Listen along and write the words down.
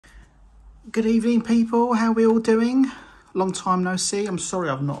Good evening, people. How are we all doing? Long time no see. I'm sorry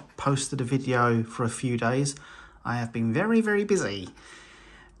I've not posted a video for a few days. I have been very, very busy.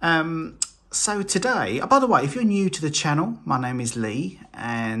 So today, by the way, if you're new to the channel, my name is Lee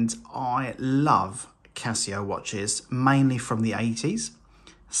and I love Casio watches, mainly from the 80s,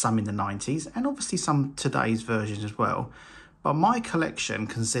 some in the 90s, and obviously some today's versions as well. But my collection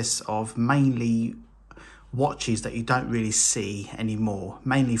consists of mainly watches that you don't really see anymore,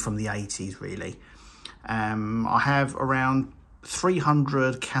 mainly from the 80s really. I have around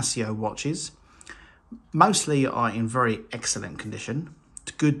 300 Casio watches. Mostly are in very excellent condition,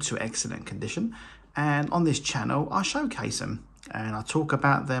 good to excellent condition, and on this channel I showcase them and I talk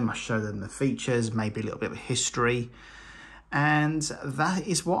about them, I show them the features, maybe a little bit of history, and that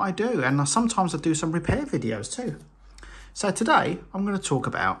is what I do. And sometimes I do some repair videos too. So today I'm going to talk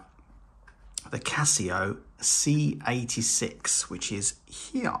about the Casio C86, which is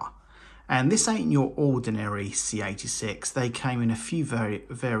here. And this ain't your ordinary C86. They came in a few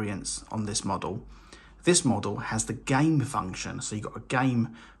variants on this model. This model has the game function. So you've got a game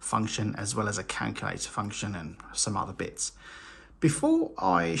function as well as a calculator function and some other bits. Before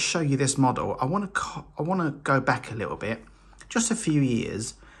I show you this model, I want to go back a little bit, just a few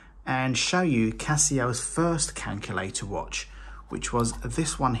years, and show you Casio's first calculator watch, which was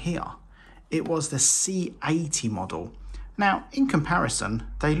this one here. It was the C80 model. Now, in comparison,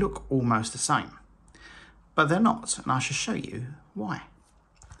 they look almost the same, but they're not, and I shall show you why.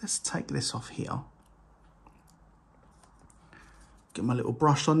 Let's take this off here. Get my little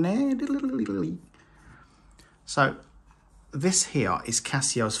brush on there. So this here is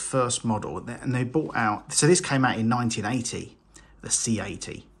Casio's first model, and they brought out, so this came out in 1980, the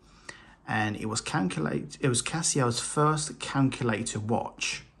C80, and it was Casio's first calculator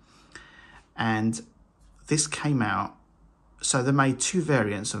watch. And this came out, so they made two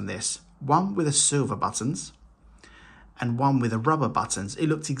variants on this, one with the silver buttons and one with the rubber buttons. It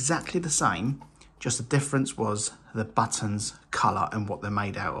looked exactly the same, just the difference was the buttons colour and what they're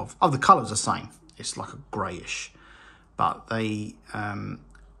made out of. Oh, the colour's the same, it's like a greyish, but they one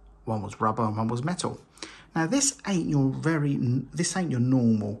was rubber and one was metal. Now this ain't your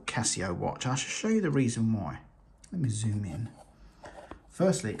normal Casio watch. I shall show you the reason why. Let me zoom in.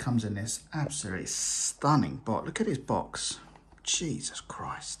 Firstly, it comes in this absolutely stunning box. Look at this box. Jesus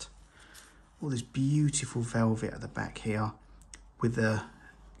Christ. All this beautiful velvet at the back here with the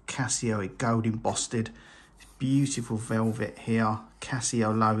Casio gold embossed. Beautiful velvet here.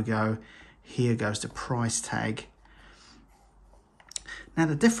 Casio logo. Here goes the price tag. Now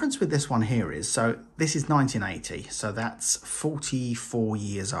the difference with this one here is, so this is 1980. So that's 44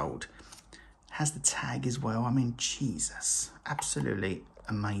 years old. Has the tag as well. I mean, Jesus, absolutely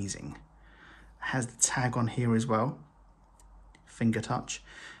amazing. Has the tag on here as well, finger touch.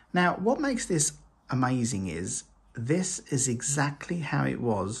 Now what makes this amazing is this is exactly how it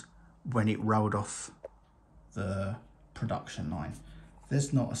was when it rolled off the production line.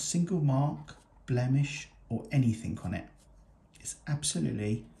 There's not a single mark, blemish or anything on it. It's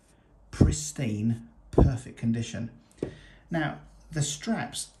absolutely pristine, perfect condition. Now the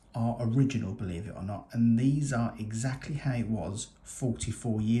straps are original, believe it or not, and these are exactly how it was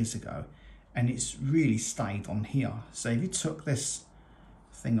 44 years ago, and it's really stayed on here. So if you took this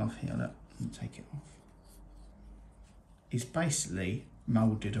thing off here, look, let me take it off, it's basically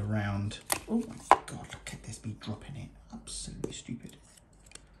molded around, oh my god, look at this, me dropping it, absolutely stupid.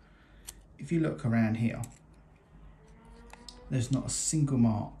 If you look around here, there's not a single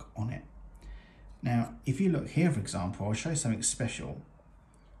mark on it. Now if you look here, for example, I'll show you something special.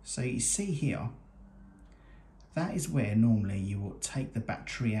 So you see here, that is where normally you will take the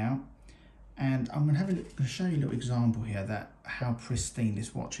battery out, and I'm going to show you a little example here that how pristine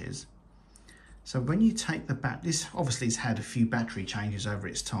this watch is. So when you take the this obviously has had a few battery changes over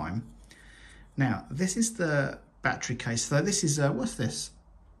its time. Now this is the battery case. So this is what's this?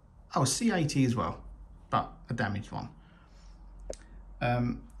 Oh, C80 as well, but a damaged one.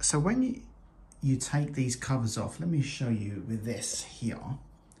 So when you take these covers off, let me show you with this here.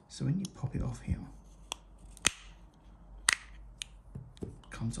 So when you pop it off here, it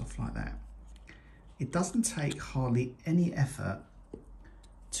comes off like that. It doesn't take hardly any effort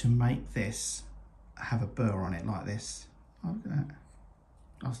to make this have a burr on it like this. Oh, look at that.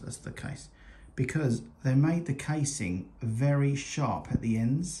 Oh, that's the case. Because they made the casing very sharp at the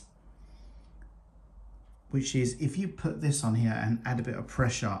ends, which is, if you put this on here and add a bit of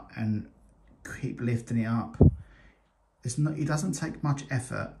pressure and keep lifting it up, it doesn't take much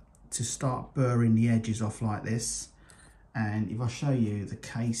effort to start burring the edges off like this. And if I show you the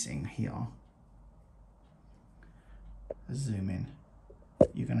casing here, let's zoom in.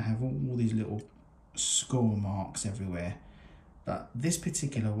 you're going to have all these little score marks everywhere. But this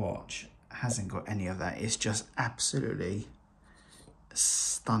particular watch hasn't got any of that. It's just absolutely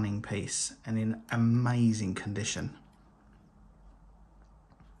stunning piece and in amazing condition.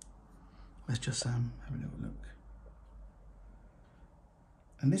 Let's just have a little look.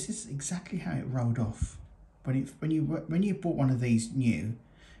 And this is exactly how it rolled off when you bought one of these new.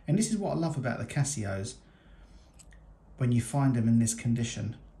 And this is what I love about the Casios. When you find them in this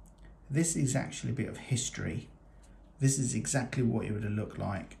condition, this is actually a bit of history. This is exactly what it would have looked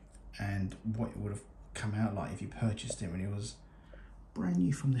like and what it would have come out like if you purchased it when it was brand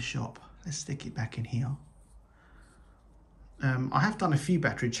new from the shop. Let's stick it back in here. I have done a few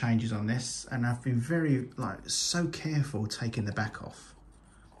battery changes on this, and I've been very so careful taking the back off.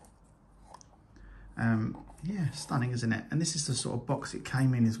 Yeah, stunning, isn't it? And this is the sort of box it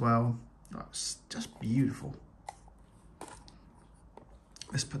came in as well. It's just beautiful.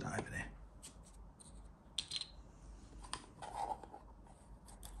 Let's put that over there.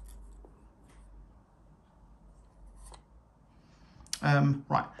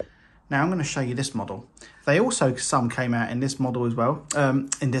 Right, now I'm going to show you this model. They also, some came out in this model as well,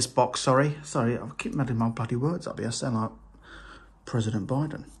 in this box, sorry, I keep muddling my bloody words up here, I sound like President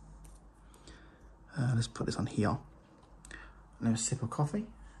Biden. Let's put this on here. And have a sip of coffee.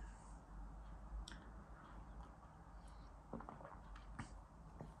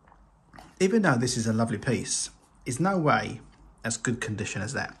 Even though this is a lovely piece, it's no way as good condition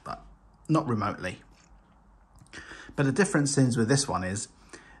as that, but not remotely. But the difference is with this one is,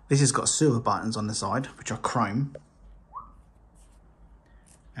 this has got silver buttons on the side, which are chrome.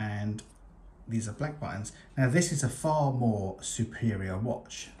 And these are black buttons. Now this is a far more superior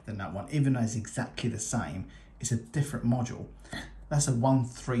watch than that one, even though it's exactly the same. It's a different module. That's a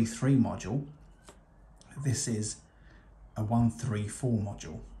 133 module. This is a 134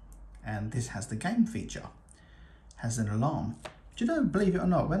 module. And this has the game feature, has an alarm. Do you know, believe it or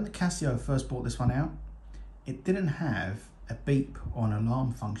not, when the Casio first brought this one out, it didn't have a beep or an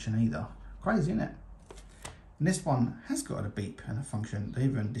alarm function either. Crazy, isn't it? And this one has got a beep and a function. They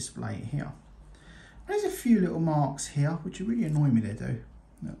even display it here. There's a few little marks here, which really annoy me they do.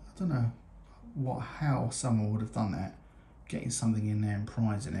 I don't know how someone would have done that. Getting something in there and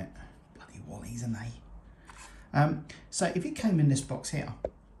prizing it. Bloody wallies, aren't they? So if it came in this box here,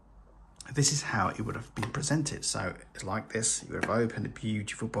 this is how it would have been presented. So it's like this. You would have opened a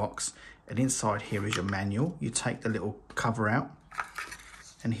beautiful box, and inside here is your manual. You take the little cover out,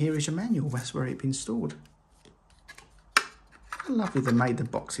 and here is your manual. That's where it's been stored. How lovely they made the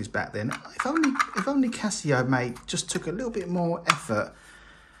boxes back then. If only Casio just took a little bit more effort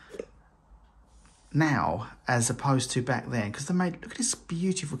now as opposed to back then, because they made, look at these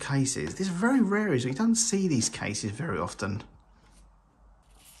beautiful cases. These are very rare. You don't see these cases very often.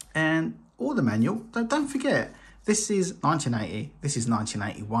 And all the manual, don't forget, this is 1980, this is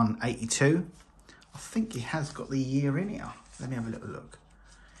 1981, 82. I think it has got the year in here. Let me have a little look.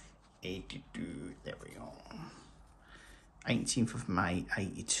 82, there we go. 18th of May,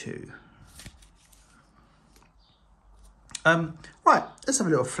 82. Right, let's have a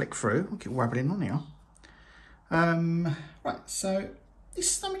little flick through. I'll keep wabbling on here. Right, so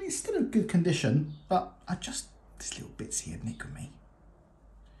this, I mean, it's still in good condition, but these little bits here nick me.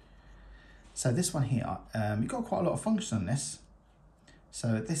 So this one here, you've got quite a lot of function on this.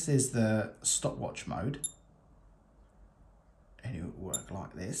 So this is the stopwatch mode. And it will work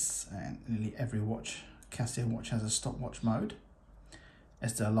like this. And nearly every Casio watch has a stopwatch mode.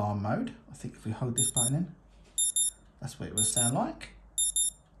 It's the alarm mode. I think if we hold this button in, that's what it would sound like.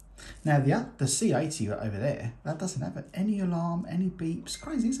 Now the C80 over there, that doesn't have any alarm, any beeps.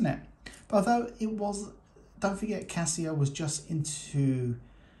 Crazy, isn't it? But although it was, don't forget, Casio was just into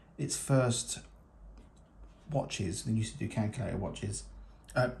its first watches. They used to do calculator watches.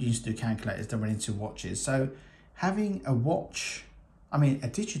 Used to do calculators, then went into watches. So having a watch, I mean, a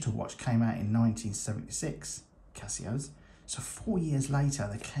digital watch came out in 1976, Casios. So 4 years later,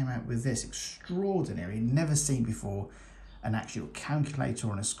 they came out with this extraordinary, never seen before, an actual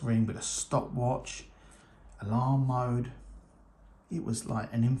calculator on a screen with a stopwatch, alarm mode. It was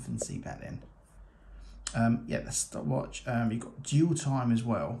like an infancy back then. Yeah, the stopwatch. You've got dual time as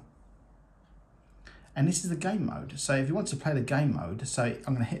well. And this is the game mode. So if you want to play the game mode, so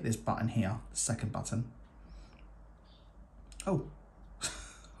I'm going to hit this button here, the second button. Oh,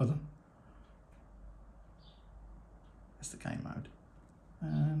 hold on. That's the game mode.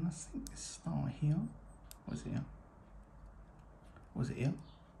 And I think this start here. What is it here? Was it here?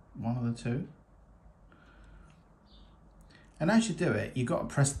 One of the two. And as you do it, you've got to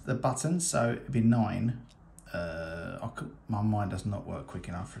press the button, so it'd be 9. my mind does not work quick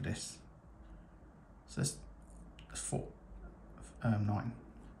enough for this. So it's 9.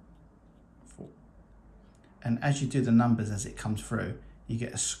 4. And as you do the numbers as it comes through, you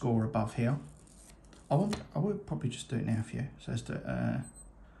get a score above here. I will probably just do it now for you. So let's do 1,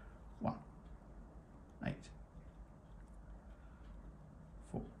 8,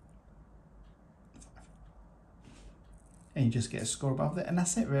 4, 5. And you just get a score above it, and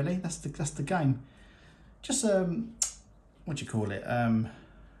that's it really. That's the game. Just what do you call it?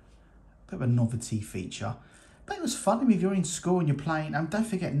 Bit of a novelty feature. But it was fun if you're in school and you're playing. Don't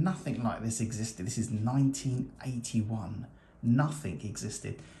forget, nothing like this existed. This is 1981. Nothing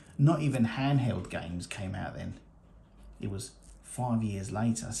existed. Not even handheld games came out then. It was 5 years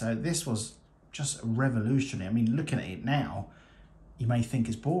later. So this was just revolutionary. I mean, looking at it now, you may think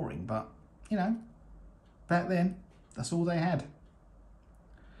it's boring, but you know, back then, that's all they had.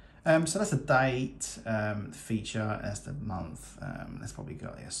 So that's the date, feature, that's the month. Let's probably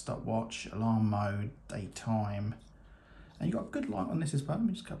got a stopwatch, alarm mode, date, time. And you've got a good light on this as well. Let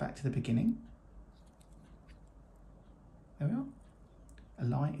me just go back to the beginning. There we are. A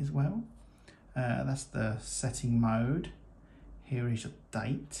light as well. That's the setting mode. Here is your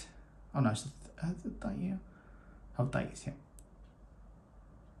date. Oh no, it's the date here. Oh, dates here.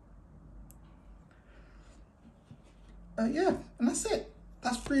 Yeah, and that's it.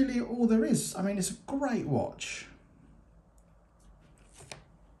 That's really all there is. I mean, it's a great watch.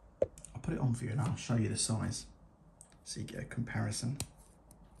 I'll put it on for you and I'll show you the size so you get a comparison.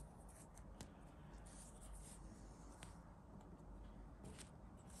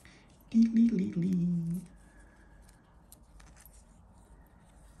 Let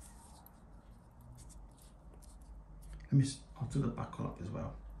me, I'll do the buckle up as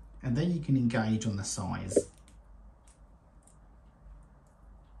well. And then you can engage on the size.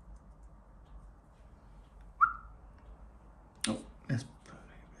 Oh, let's put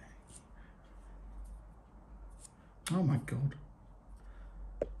it back. Oh my God.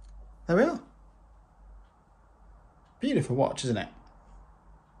 There we are. Beautiful watch, isn't it?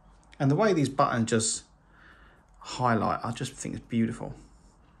 And the way these buttons just highlight, I just think it's beautiful.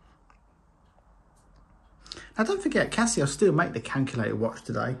 Now don't forget, Casio still make the calculator watch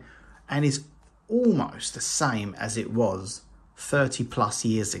today, and it's almost the same as it was 30 plus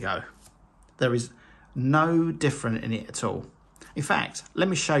years ago. There is no different in it at all. In fact, let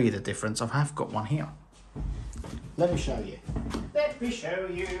me show you the difference. I have got one here. Let me show you. Let me show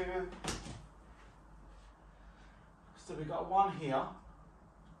you. So we've got one here.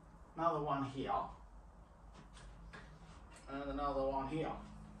 Another one here, and another one here.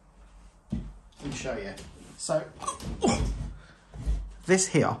 Let me show you. So, this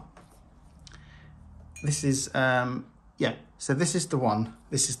here, this is, yeah, so this is the one,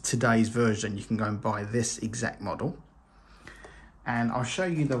 this is today's version. You can go and buy this exact model. And I'll show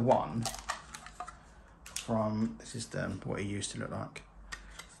you the one from, this is what it used to look like,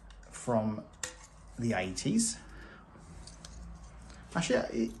 from the 80s.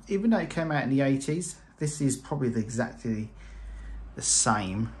 Actually, even though it came out in the 80s, this is probably exactly the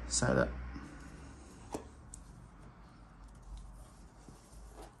same, so that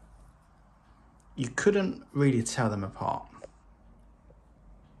you couldn't really tell them apart.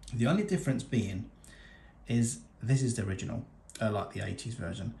 The only difference being is this is the original, like the 80s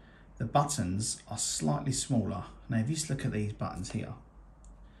version. The buttons are slightly smaller. Now, if you just look at these buttons here,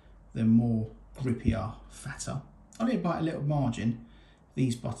 they're more grippier, fatter. Only by a little margin.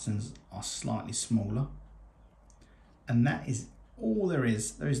 These buttons are slightly smaller, and that is all there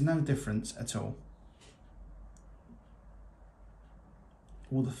is. There is no difference at all.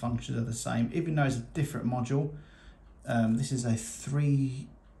 All the functions are the same, even though it's a different module. This is a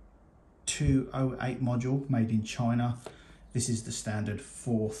 3208 module made in China. This is the standard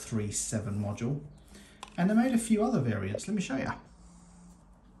 437 module. And they made a few other variants. Let me show you.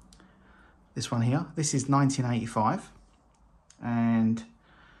 This one here, this is 1985. And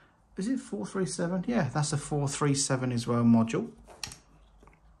is it 437? Yeah, that's a 437 as well module.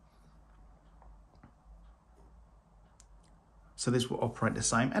 So this will operate the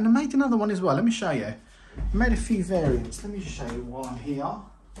same. And I made another one as well. Let me show you. I made a few variants. Let me show you one here.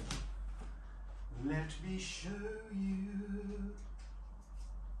 Let me show you.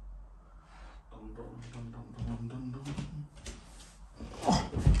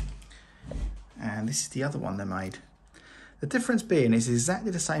 Oh. And this is the other one they made. The difference being is exactly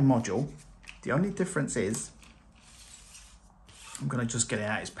the same module. The only difference is, I'm going to just get it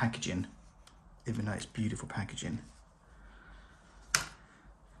out, its packaging, even though it's beautiful packaging.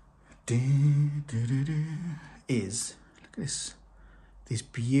 Is, look at this, these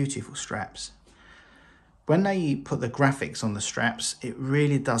beautiful straps. when they put the graphics on the straps, it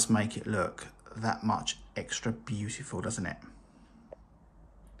really does make it look that much extra beautiful, doesn't it?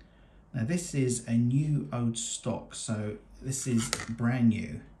 Now this is a new old stock, so this is brand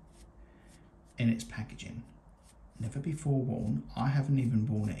new in its packaging. Never before worn. I haven't even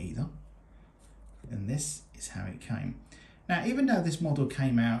worn it either. And this is how it came. Now, even though this model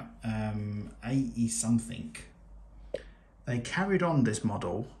came out 80 something, they carried on this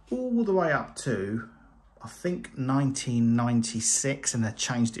model all the way up to, I think, 1996, and they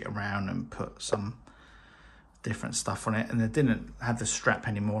changed it around and put some different stuff on it, and they didn't have the strap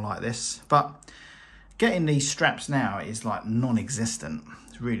anymore like this. But getting these straps now is like non-existent.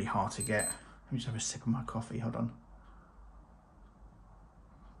 It's really hard to get. Let me just have a sip of my coffee, hold on.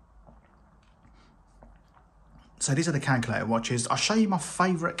 So these are the calculator watches. I'll show you my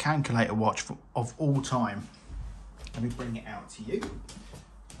favourite calculator watch of all time. Let me bring it out to you.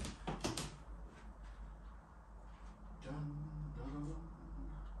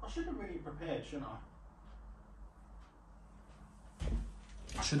 I should have really prepared, shouldn't I?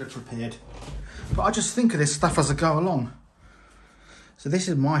 I should have prepared. But I just think of this stuff as I go along. So this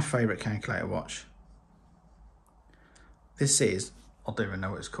is my favourite calculator watch. This is, I don't even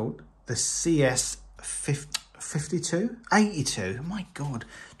know what it's called, the CS 52? 82? My God.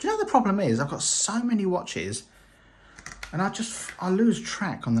 Do you know the problem is? I've got so many watches and I lose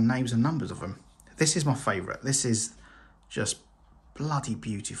track on the names and numbers of them. This is my favourite. This is just bloody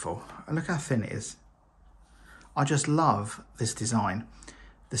beautiful. And look how thin it is. I just love this design.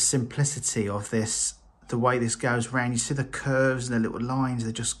 The simplicity of this, the way this goes around. You see the curves and the little lines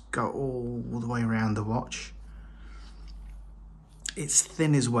that just go all the way around the watch. It's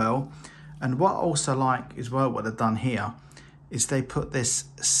thin as well. And what I also like as well, what they've done here, is they put this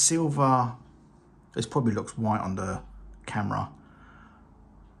silver, this probably looks white on the camera,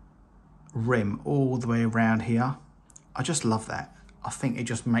 rim all the way around here. I just love that. I think it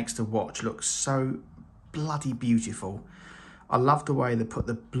just makes the watch look so bloody beautiful. I love the way they put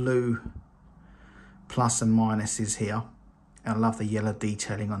the blue plus and minuses here. And I love the yellow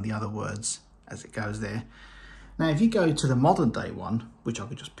detailing on the other words as it goes there. Now, if you go to the modern day one, which I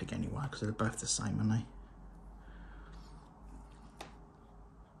could just pick anyway because they're both the same, aren't they?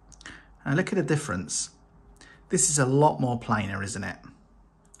 And look at the difference. This is a lot more plainer, isn't it?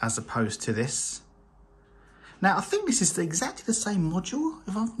 As opposed to this. Now, I think this is exactly the same module,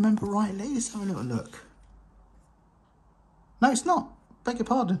 if I remember rightly. Let's have a little look. No, it's not. Beg your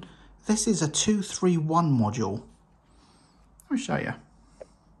pardon. This is a 231 module. Let me show you.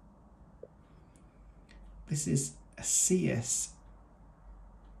 This is a CS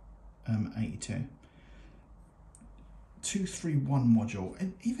 82. 231 module.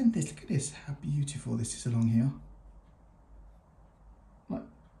 And even this, look at this, how beautiful this is along here. Like,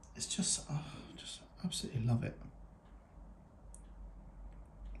 it's just, oh, just absolutely love it.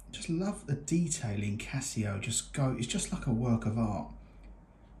 Just love the detailing Casio. It's just like a work of art.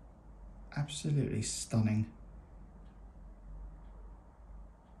 Absolutely stunning.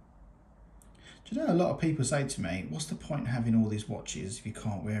 Do you know, a lot of people say to me, what's the point of having all these watches if you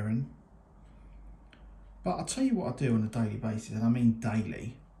can't wear them? But I'll tell you what I do on a daily basis, and I mean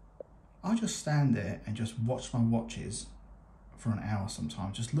daily. I just stand there and just watch my watches for an hour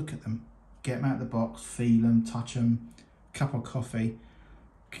sometimes. Just look at them, get them out of the box, feel them, touch them, cup of coffee.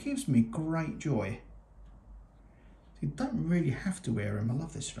 It gives me great joy. You don't really have to wear them. I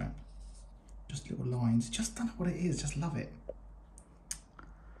love this strap. Just little lines. Just don't know what it is. Just love it.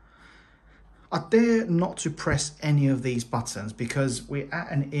 I dare not to press any of these buttons because we're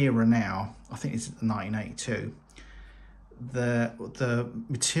at an era now, I think it's 1982, the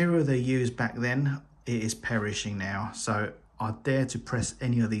material they used back then, it is perishing now. So I dare to press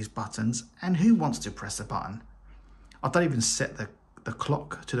any of these buttons. And who wants to press a button? I don't even set the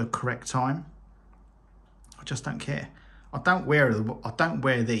clock to the correct time. I just don't care. I don't wear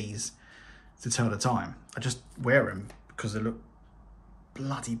these to tell the time. I just wear them because they look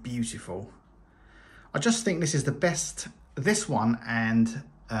bloody beautiful. I just think this is the best, this one and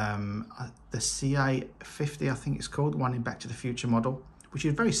the CA50, I think it's called, the one in Back to the Future model, which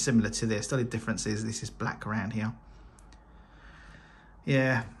is very similar to this. The only difference is this is black around here.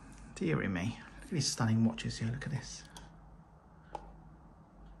 Yeah, dearie me. Look at these stunning watches here, look at this.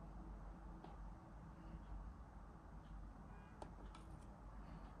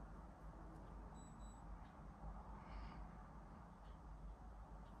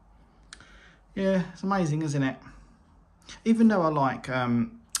 Yeah, it's amazing, isn't it? Even though I like the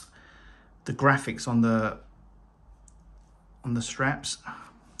graphics on the straps,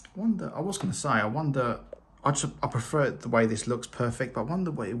 I prefer the way this looks perfect, but I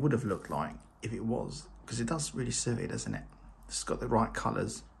wonder what it would have looked like if it was because it does really suit it, doesn't it? It's got the right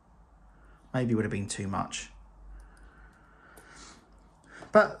colours. Maybe it would have been too much.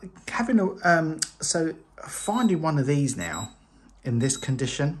 But having a, so finding one of these now in this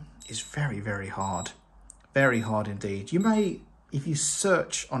condition is very, very hard. Very hard indeed. You may, if you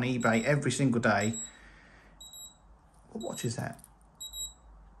search on eBay every single day, what watch is that?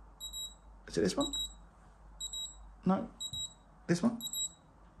 Is it this one? No, this one?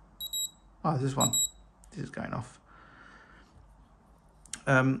 Oh, this one. This is going off.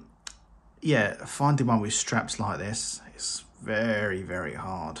 Yeah, finding one with straps like this is very, very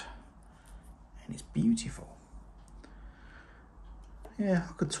hard. And it's beautiful. Yeah,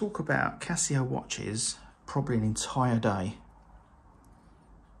 I could talk about Casio watches probably an entire day.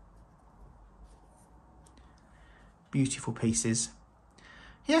 Beautiful pieces.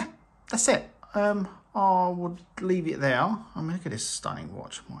 Yeah, that's it. I would leave it there. I mean, look at this stunning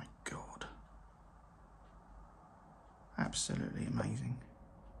watch. My God. Absolutely amazing.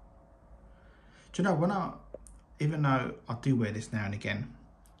 Do you know, even though I do wear this now and again,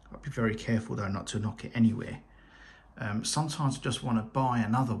 I'll be very careful though not to knock it anywhere. Sometimes I just want to buy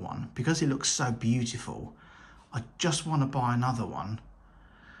another one because it looks so beautiful. I just want to buy another one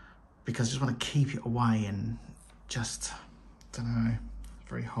because I just want to keep it away and just, I don't know, it's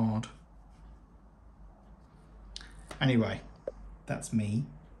very hard. Anyway, that's me.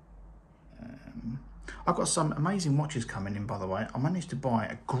 I've got some amazing watches coming in, by the way. I managed to buy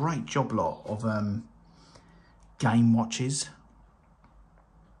a great job lot of game watches.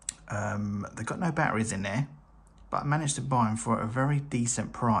 They've got no batteries in there, but I managed to buy them for a very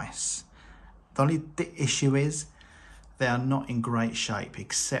decent price. The only issue is they are not in great shape,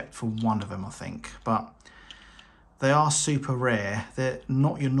 except for one of them, I think. But they are super rare. They're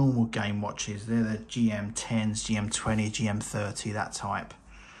not your normal game watches. They're the GM10s, GM20, GM30, that type.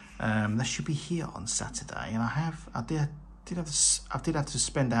 They should be here on Saturday, and I did have to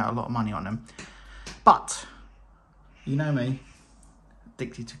spend out a lot of money on them. But you know me,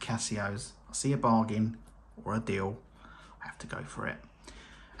 addicted to Casios. I see a bargain or a deal, I have to go for it.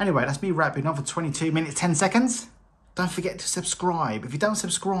 Anyway, that's me wrapping up for 22 minutes 10 seconds. Don't forget to subscribe. If you don't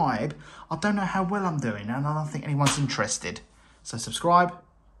subscribe, I don't know how well I'm doing, and I don't think anyone's interested. So subscribe,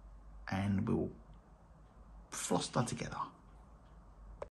 and we'll foster together.